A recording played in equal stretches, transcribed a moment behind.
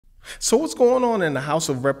So what's going on in the House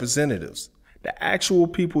of Representatives? The actual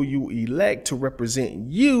people you elect to represent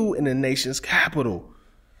you in the nation's capital.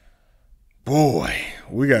 Boy,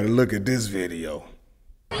 we gotta look at this video.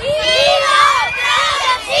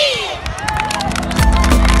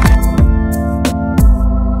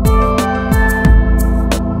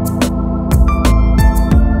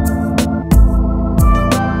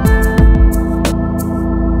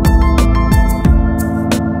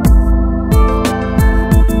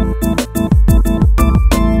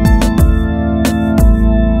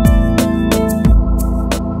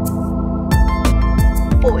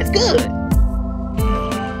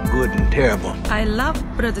 Terrible. I love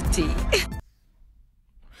Brotha T.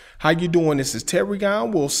 How you doing? This is Terry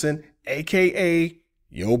Wilson, aka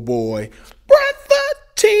your boy Brotha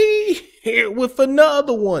T, here with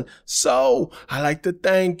another one. So I like to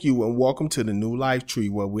thank you and welcome to the New Life Tree,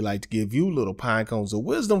 where we like to give you little pine cones of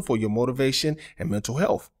wisdom for your motivation and mental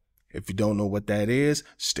health. If you don't know what that is,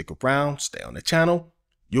 stick around, stay on the channel,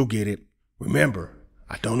 you'll get it. Remember,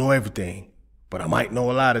 I don't know everything, but I might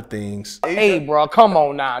know a lot of things. Hey, bro, come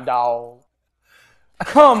on now, dog.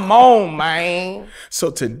 Come on, man. So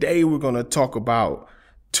today we're going to talk about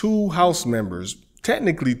 2 House members,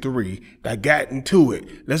 technically 3, that got into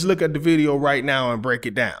it. Let's look at the video right now and break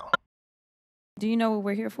it down. Do you know what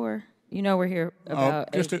we're here for? You know we're here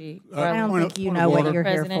about AG. I don't think you know what you're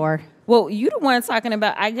here for. Well, you the one talking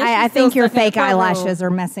about. I think your fake eyelashes are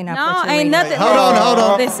messing up. No, what you're ain't reading. nothing. Hold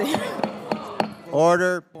on. Listen.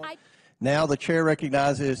 Order. Now the chair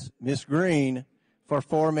recognizes Ms. Green for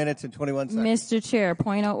 4 minutes and 21 seconds. Mr. Chair,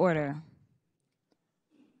 point of order.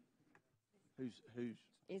 Who's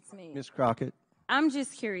It's me. Ms. Crockett? I'm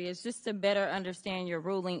just curious, just to better understand your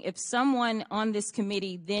ruling. If someone on this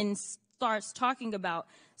committee then starts talking about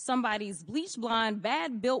somebody's bleach blonde,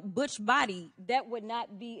 bad built butch body, that would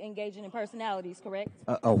not be engaging in personalities, correct?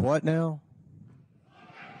 A what now?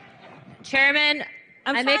 Chairman,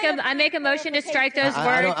 I make a motion to strike those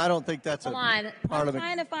words. I don't think that's Hold a on. part I'm of it.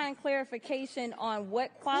 trying to find clarification on what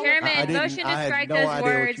qualifies. Chairman, motion to strike I had no those idea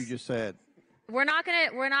words. what you just said. We're not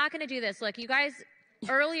gonna do this. Look, you guys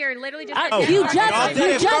earlier literally just You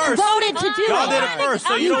just voted to do Y'all it. did it first,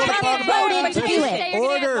 so you don't want to talk about it. voted to do it.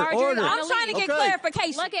 Order. I'm trying to get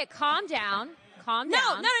clarification. Look at calm down. Calm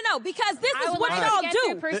down. No, because this I is would what like to y'all get do.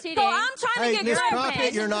 through proceedings. So I'm trying to Hey, get Ms. clarification.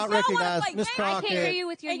 Crockett, you're not Y'all wanna recognized. play Ms. games? I can't hear Crockett. you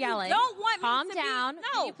with your And yelling. You don't want Calm me to down. Be,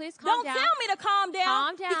 Can no, you please calm don't down? tell me to calm down.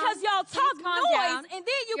 Calm down. Because y'all Please talk calm noise, down. and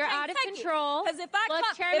then you You're can't out of take control. Because if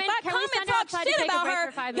Look, Chairman, I can come we and send talk outside to shit take a about break her,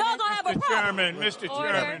 for 5 y'all minutes? gonna have a problem. Mr.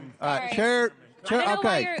 Order. Chairman. All right, Sorry. chair. I don't know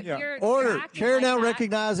why Okay. you're Order. acting Chair like now that.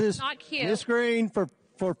 recognizes Not cute. Ms. Green for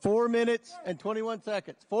 4 minutes and 21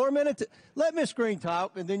 seconds. 4 minutes. Let Ms. Green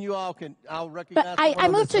talk, and then you all can. I'll recognize. But I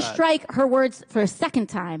moved to strike her words for a second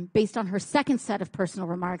time based on her second set of personal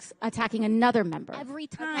remarks attacking another member. Every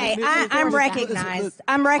time. Hey, I'm recognized.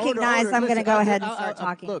 I'm recognized. I'm going to go ahead and start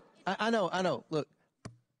talking. Look, I know. Look,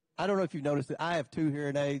 I don't know if you've noticed it. I have 2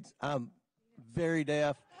 hearing aids. I'm very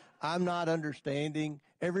deaf. I'm not understanding.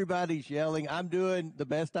 Everybody's yelling. I'm doing the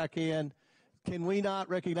best I can. Can we not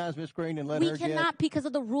recognize Ms. Green and let her get? We cannot because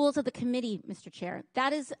of the rules of the committee, Mr. Chair.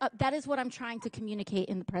 That is what I'm trying to communicate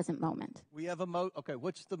in the present moment. We have a Okay,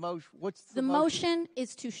 what's the motion? The motion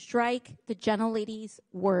is to strike the gentlelady's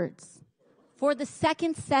words for the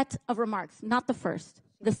second set of remarks, not the first,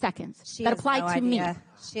 the second. That apply to me.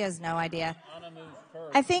 She has no idea.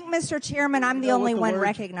 I think, Mr. Chairman, I'm the only one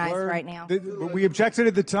recognized right now. We objected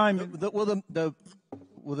at the time.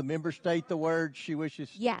 Will the member state the words she wishes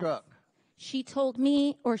struck? She told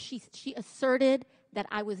me, or she asserted that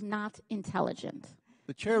I was not intelligent.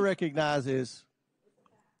 The chair recognizes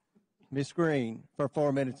Ms. Green for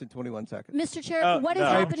 4 minutes and 21 seconds. Mr. Chair, what is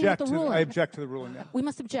happening with the ruling? I object to the ruling. We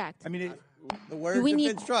must object. I mean, the words have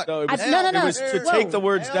been struck. No. It was to take the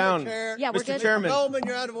words down. Yeah, we're Mr. good. Chairman. Goldman,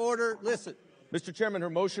 you're out of order. Listen. Mr. Chairman, her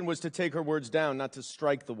motion was to take her words down, not to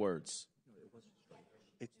strike the words.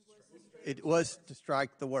 It was to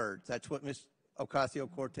strike the words. That's what Ms.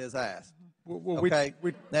 Ocasio-Cortez asked. Okay.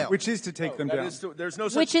 Which is to take them down. There's no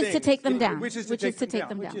such Which thing. is to take them down. Which is to take them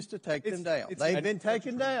down. Which is to take them down. They've been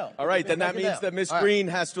taken down. All right, then that means that Ms. Green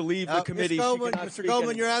has to leave the committee. Mr.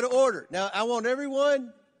 Goldman, you're out of order. Now, I want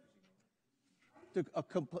everyone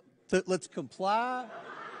to let's comply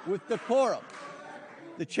with the quorum.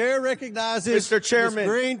 The chair recognizes Mr. Chairman. Ms.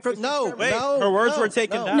 Green for her words were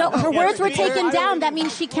taken down. No, her words were taken down. That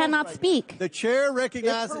means she cannot speak. The chair If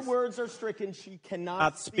recognizes. her words are stricken, she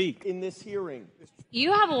cannot speak in this hearing.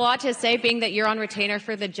 You have a lot to say, being that you're on retainer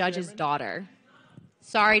for the judge's daughter.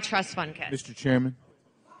 Sorry, trust fund kid. Mr. Chairman.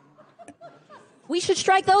 We should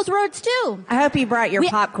strike those words too. I hope you brought your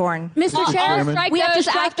popcorn. Mr. Chairman, Strike we have to those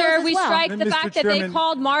strike after those as we well. strike the Mr. fact that they Chairman.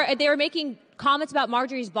 called they were making comments about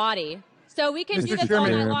Marjorie's body. So we can do this all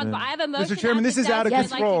night long, but I have a motion. Mr. Chairman, this is out of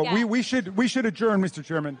control. Like We should adjourn, Mr.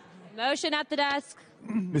 Chairman. motion at the desk.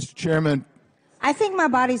 Mr. Chairman, I think my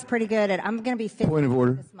body's pretty good. I'm going to be 50 point of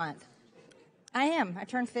order. this month. I am. I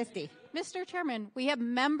turned 50. Mr. Chairman, we have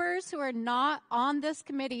members who are not on this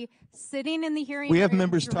committee sitting in the hearing. We have room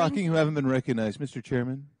members drinking. talking who haven't been recognized. Mr.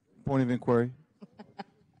 Chairman, point of inquiry.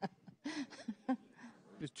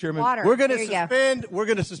 Mr. Chairman, Water. We're going There to you go. suspend. We're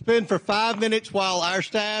going to suspend for 5 minutes while our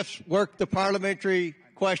staffs work the parliamentary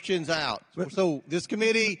questions out. So this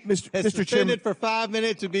committee has Mr. suspended Chairman. for 5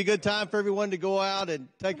 minutes. It'd be a good time for everyone to go out and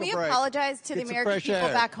take Can a we break. apologize to the Get some American fresh people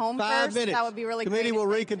air. back home 5 first? minutes. That would be really Committee great. will if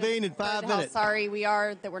we reconvene in heard 5 how minutes. sorry we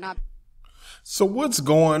are that we're not. So what's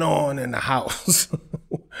going on in the house?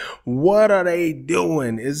 What are they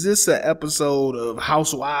doing? Is this an episode of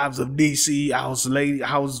Housewives of DC,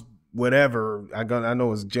 House whatever? I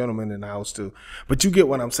know it's gentlemen in the house too, but you get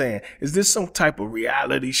what I'm saying. Is this some type of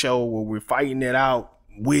reality show where we're fighting it out?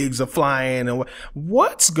 Wigs are flying and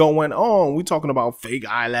what's going on? We're talking about fake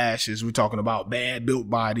eyelashes. We're talking about bad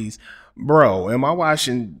built bodies. Bro, am I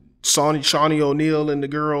watching Shawnee O'Neal and the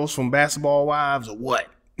girls from Basketball Wives or what?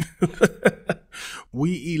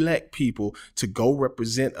 We elect people to go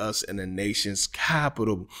represent us in the nation's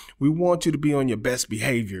capital. We want you to be on your best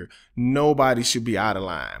behavior. Nobody should be out of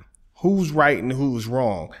line. Who's right and who's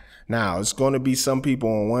wrong? Now, it's going to be some people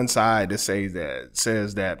on one side that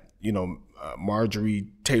says that, Marjorie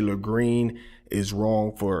Taylor Greene is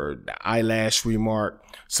wrong for the eyelash remark.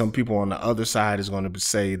 Some people on the other side is going to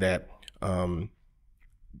say that,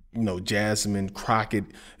 Jasmine Crockett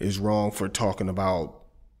is wrong for talking about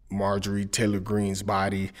Marjorie Taylor Greene's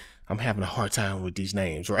body. I'm having a hard time with these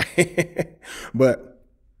names, right? But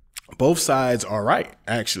both sides are right,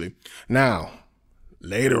 actually. Now,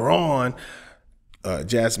 later on,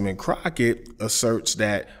 Jasmine Crockett asserts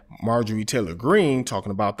that Marjorie Taylor Greene,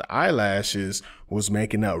 talking about the eyelashes, was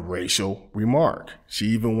making a racial remark. She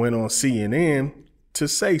even went on CNN to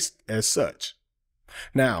say as such.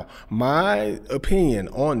 Now, my opinion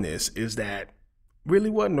on this is that really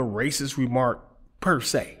wasn't a racist remark per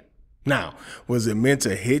se. Now, was it meant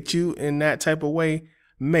to hit you in that type of way?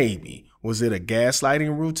 Maybe. Was it a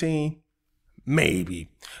gaslighting routine? Maybe.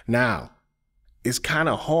 Now, it's kind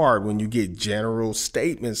of hard when you get general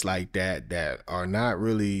statements like that are not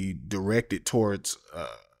really directed towards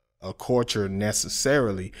a culture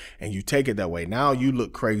necessarily, and you take it that way. Now you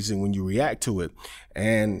look crazy when you react to it.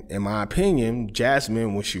 And in my opinion,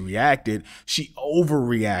 Jasmine, when she reacted, she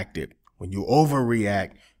overreacted. When you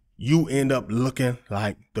overreact, you end up looking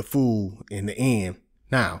like the fool in the end.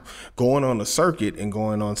 Now, going on the circuit and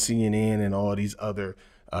going on CNN and all these other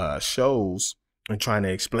shows and trying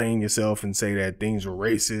to explain yourself and say that things are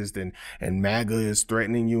racist and MAGA is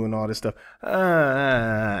threatening you and all this stuff.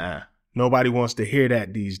 Nobody wants to hear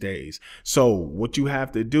that these days. So what you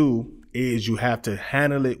have to do is you have to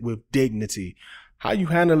handle it with dignity. How you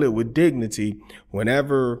handle it with dignity,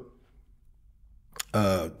 whenever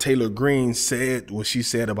Taylor Greene said what she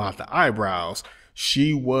said about the eyebrows,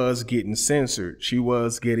 she was getting censored. She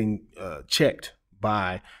was getting checked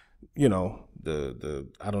by, the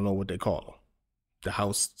I don't know what they call them, the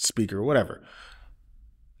House Speaker or whatever.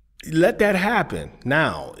 Let that happen.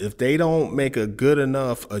 Now, if they don't make a good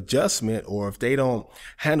enough adjustment, or if they don't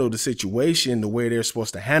handle the situation the way they're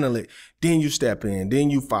supposed to handle it, then you step in,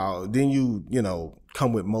 then you file, then you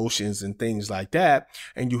come with motions and things like that,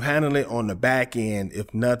 and you handle it on the back end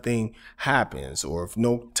if nothing happens or if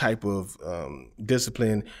no type of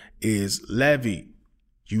discipline is levied.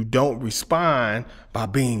 You don't respond by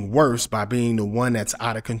being worse, by being the one that's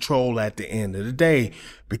out of control at the end of the day,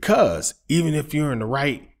 because even if you're in the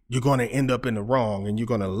right, you're going to end up in the wrong, and you're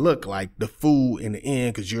going to look like the fool in the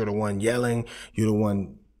end because you're the one yelling, you're the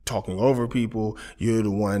one talking over people, you're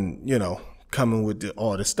the one, coming with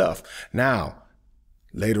all the stuff. Now,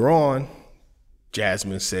 later on,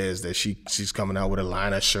 Jasmine says that she's coming out with a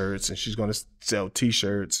line of shirts and she's going to sell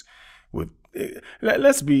T-shirts with.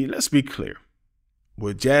 Let's be clear.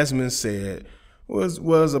 What Jasmine said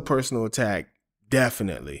was a personal attack,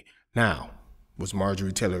 definitely. Now, was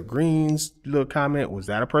Marjorie Taylor Greene's little comment, was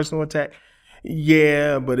that a personal attack?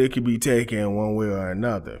 Yeah, but it could be taken one way or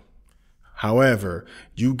another. However,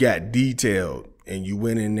 you got detailed and you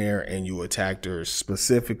went in there and you attacked her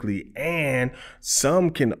specifically. And some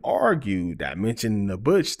can argue that mentioning the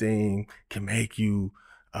Butch thing can make you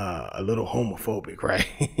a little homophobic,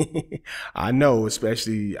 right? I know,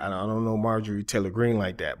 especially, I don't know Marjorie Taylor Greene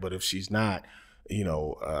like that, but if she's not,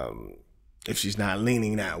 If she's not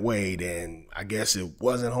leaning that way, then I guess it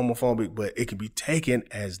wasn't homophobic, but it can be taken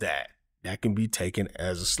as that. That can be taken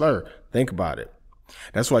as a slur. Think about it.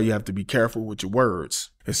 That's why you have to be careful with your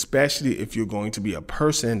words, especially if you're going to be a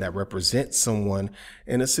person that represents someone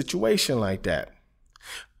in a situation like that.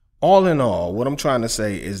 All in all, what I'm trying to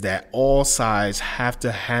say is that all sides have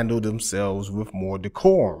to handle themselves with more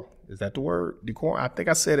decorum. Is that the word? Decorum? I think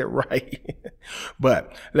I said it right.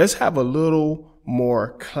 But let's have a little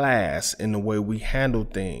more class in the way we handle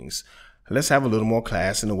things. Let's have a little more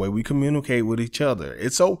class in the way we communicate with each other.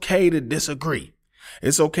 It's okay to disagree.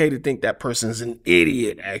 It's okay to think that person's an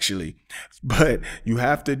idiot, actually, but you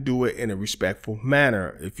have to do it in a respectful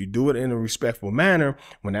manner. If you do it in a respectful manner,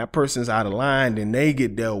 when that person's out of line, then they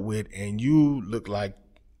get dealt with and you look like,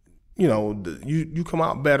 you know, you come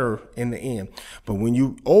out better in the end. But when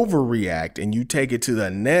you overreact and you take it to the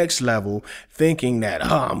next level, thinking that,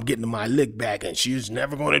 I'm getting my lick back and she's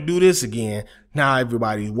never going to do this again. Now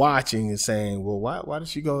everybody's watching and saying, well, why did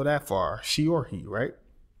she go that far? She or he, right?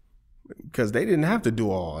 Because they didn't have to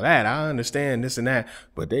do all that. I understand this and that,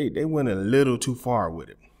 but they went a little too far with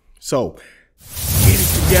it. So get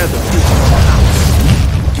it together.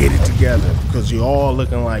 Get it together, because you're all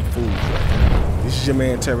looking like fools. This is your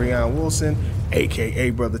man, Terrion Wilson,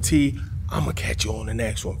 a.k.a. Brotha T. I'm going to catch you on the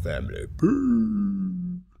next one, family.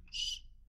 Peace.